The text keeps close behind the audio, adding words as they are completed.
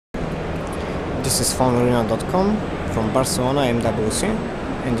This is phonearena.com from Barcelona MWC,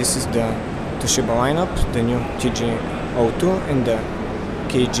 and this is the Toshiba lineup, the new TG02 and the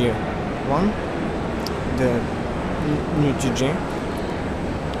KG01. The new TG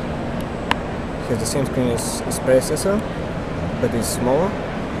has the same screen as its predecessor, but is smaller,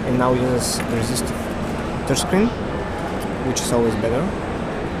 and now uses the resistive touchscreen, which is always better.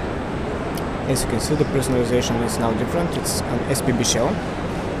 As you can see, the personalization is now different. It's an SPB shell,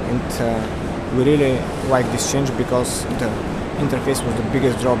 and we really like this change because the interface was the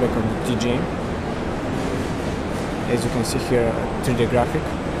biggest drawback of the TG. As you can see here, a 3D graphic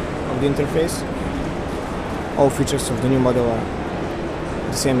of the interface. All features of the new model are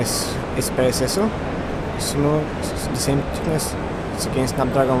the same as its predecessor, similar, the same thickness. It's again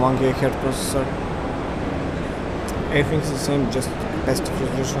Snapdragon 1 GHz processor. Everything is the same, just capacitive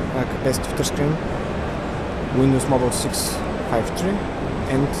resolution, capacitive touchscreen, Windows Mobile 6.5.3,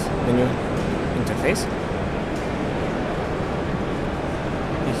 and the new interface.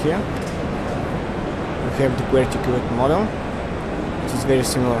 And here we have the QWERTY model, which is very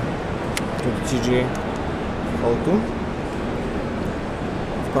similar to the TG02.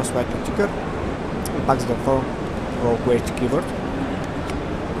 Of course, slightly thicker, and packs the 4-row QWERTY keyboard.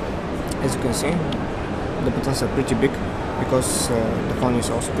 As you can see, the buttons are pretty big because the phone is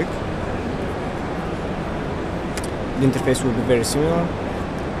also big. The interface will be very similar,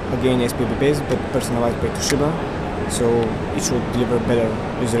 again SPB based but personalized by Toshiba, so it should deliver better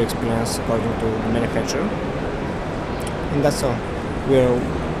user experience according to the manufacturer. And that's all. We are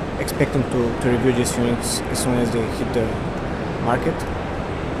expecting to review these units as soon as they hit the market,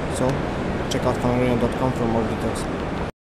 so check out phonearena.com for more details.